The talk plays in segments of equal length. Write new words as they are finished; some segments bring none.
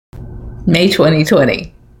May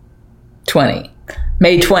 2020. 20.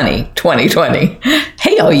 May 2020.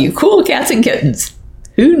 Hey, all you cool cats and kittens.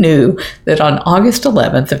 Who knew that on August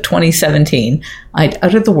 11th of 2017, I'd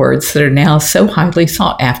utter the words that are now so highly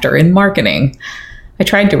sought after in marketing? I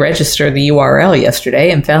tried to register the URL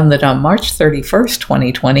yesterday and found that on March 31st,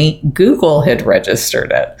 2020, Google had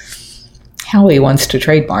registered it. Howie wants to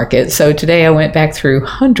trademark it, so today I went back through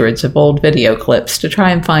hundreds of old video clips to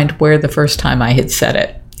try and find where the first time I had said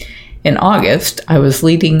it. In August, I was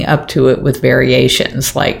leading up to it with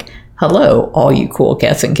variations like, hello, all you cool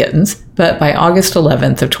cats and kittens, but by August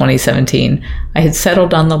 11th of 2017, I had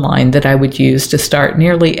settled on the line that I would use to start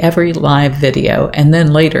nearly every live video and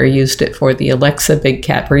then later used it for the Alexa Big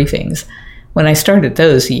Cat briefings. When I started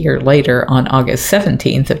those a year later on August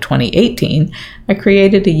 17th of 2018, I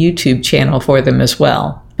created a YouTube channel for them as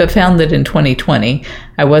well, but found that in 2020,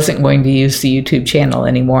 I wasn't going to use the YouTube channel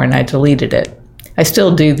anymore and I deleted it. I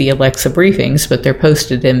still do the Alexa briefings, but they're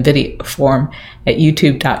posted in video form at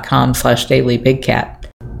youtube.com/dailybigcat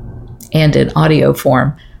and in audio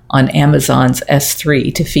form on Amazon's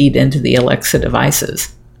S3 to feed into the Alexa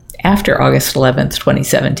devices. After August 11th,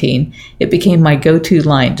 2017, it became my go-to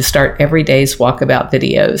line to start every day's walkabout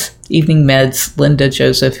videos. Evening Meds, Linda,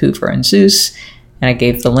 Joseph, Hoover, and Zeus. And I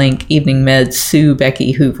gave the link, Evening Meds, Sue,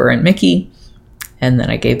 Becky, Hoover, and Mickey. And then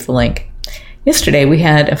I gave the link. Yesterday, we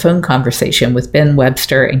had a phone conversation with Ben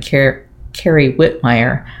Webster and Carrie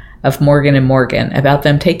Whitmire of Morgan & Morgan about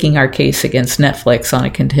them taking our case against Netflix on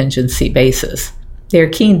a contingency basis. They are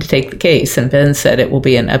keen to take the case, and Ben said it will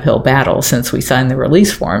be an uphill battle since we signed the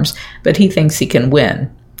release forms, but he thinks he can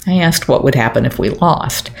win. I asked what would happen if we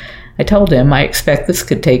lost. I told him I expect this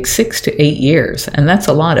could take 6 to 8 years, and that's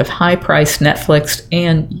a lot of high-priced Netflix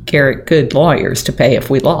and Garrett Good lawyers to pay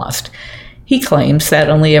if we lost. He claims that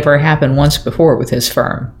only ever happened once before with his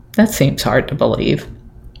firm. That seems hard to believe.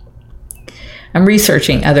 I'm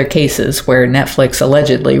researching other cases where Netflix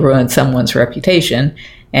allegedly ruined someone's reputation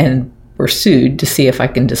and were sued to see if I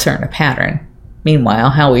can discern a pattern. Meanwhile,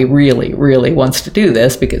 Howie really wants to do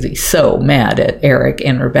this because he's so mad at Eric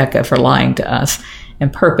and Rebecca for lying to us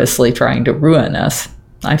and purposely trying to ruin us.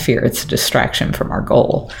 I fear it's a distraction from our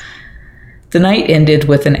goal. The night ended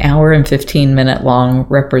with an hour and 15-minute long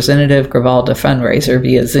Representative Grivalda fundraiser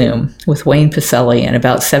via Zoom with Wayne Pacelli and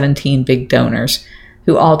about 17 big donors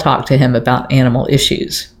who all talked to him about animal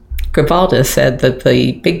issues. Grivalda said that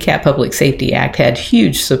the Big Cat Public Safety Act had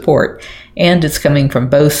huge support, and it's coming from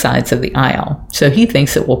both sides of the aisle, so he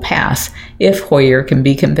thinks it will pass if Hoyer can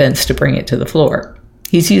be convinced to bring it to the floor.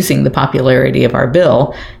 He's using the popularity of our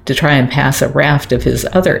bill to try and pass a raft of his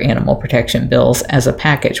other animal protection bills as a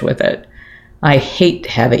package with it. I hate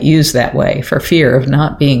to have it used that way for fear of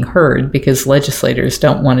not being heard because legislators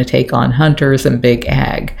don't want to take on hunters and big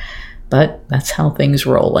ag, but that's how things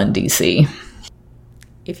roll in D.C.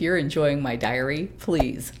 If you're enjoying my diary,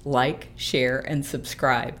 please like, share, and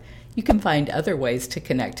subscribe. You can find other ways to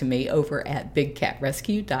connect to me over at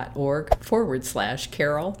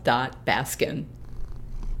bigcatrescue.org/Carole.Baskin.